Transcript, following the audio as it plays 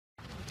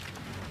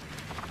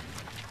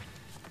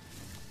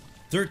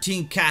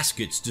13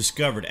 caskets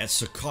discovered at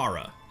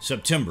Saqqara,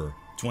 September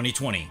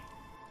 2020.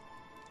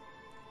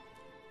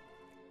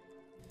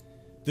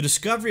 The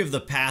discovery of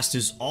the past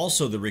is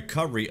also the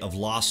recovery of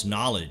lost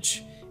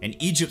knowledge, and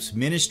Egypt's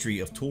Ministry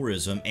of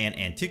Tourism and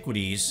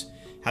Antiquities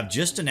have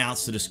just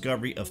announced the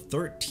discovery of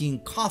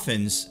 13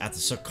 coffins at the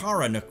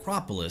Saqqara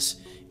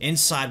necropolis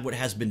inside what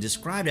has been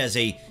described as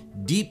a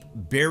deep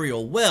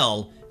burial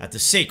well at the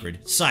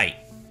sacred site.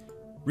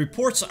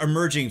 Reports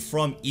emerging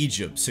from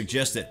Egypt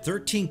suggest that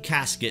 13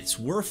 caskets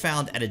were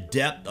found at a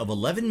depth of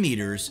 11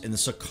 meters in the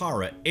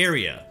Saqqara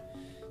area,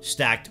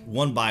 stacked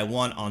one by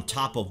one on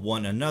top of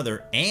one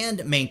another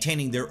and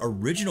maintaining their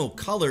original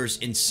colors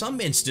in some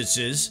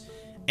instances,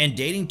 and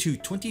dating to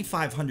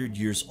 2,500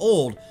 years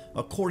old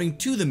according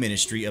to the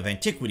Ministry of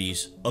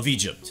Antiquities of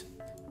Egypt.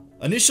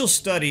 Initial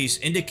studies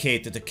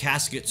indicate that the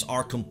caskets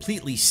are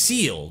completely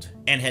sealed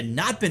and had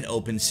not been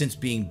opened since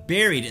being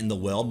buried in the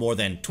well more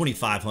than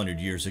 2,500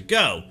 years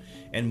ago,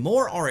 and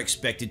more are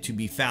expected to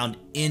be found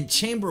in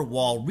chamber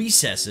wall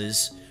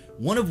recesses,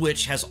 one of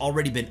which has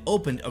already been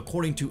opened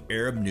according to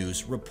Arab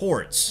news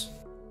reports.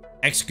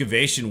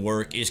 Excavation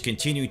work is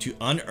continuing to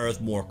unearth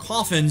more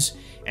coffins,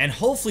 and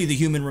hopefully the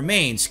human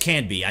remains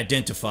can be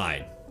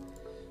identified.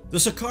 The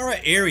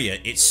Saqqara area,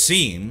 it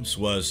seems,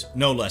 was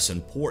no less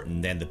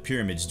important than the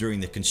pyramids during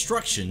the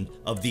construction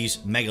of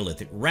these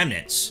megalithic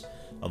remnants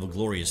of a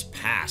glorious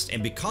past,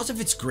 and because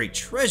of its great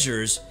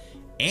treasures,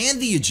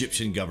 and the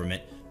Egyptian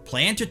government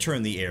planned to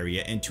turn the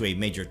area into a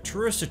major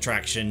tourist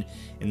attraction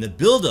in the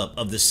buildup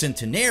of the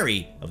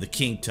centenary of the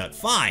King Tut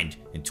find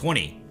in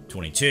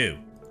 2022.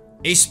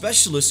 A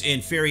specialist in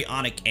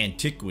pharaonic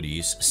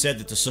antiquities said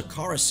that the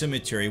Saqqara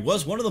cemetery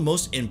was one of the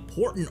most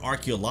important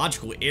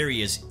archaeological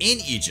areas in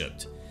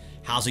Egypt,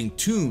 housing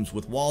tombs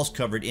with walls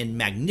covered in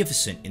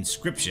magnificent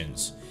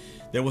inscriptions.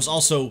 There was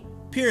also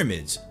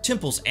pyramids,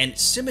 temples, and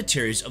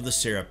cemeteries of the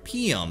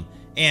Serapeum,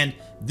 and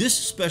this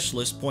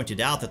specialist pointed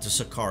out that the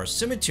Saqqara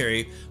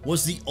cemetery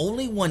was the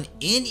only one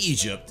in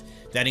Egypt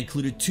that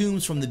included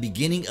tombs from the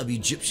beginning of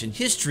Egyptian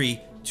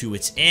history to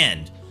its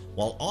end,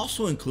 while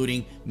also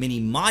including many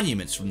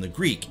monuments from the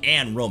Greek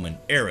and Roman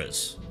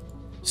eras.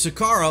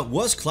 Saqqara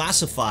was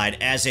classified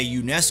as a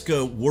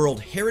UNESCO World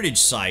Heritage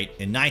Site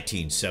in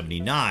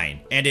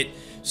 1979, and it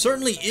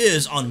certainly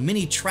is on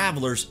many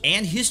travelers'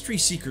 and history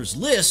seekers'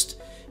 list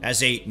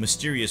as a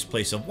mysterious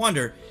place of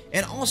wonder,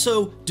 and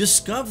also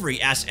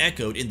discovery as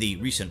echoed in the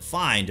recent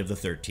find of the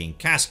 13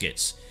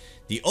 caskets,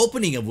 the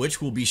opening of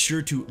which will be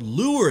sure to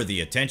lure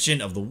the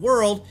attention of the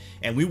world,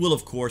 and we will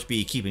of course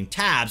be keeping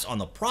tabs on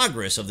the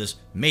progress of this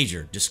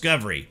major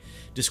discovery,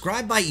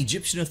 described by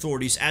Egyptian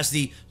authorities as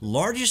the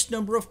largest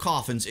number of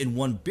coffins in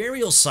one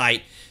burial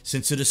site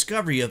since the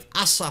discovery of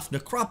Asaf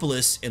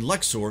Necropolis in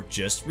Luxor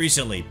just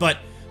recently. But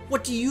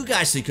what do you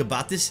guys think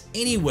about this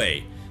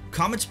anyway?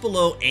 Comments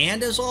below,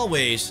 and as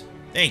always,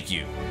 thank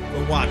you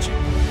for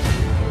watching.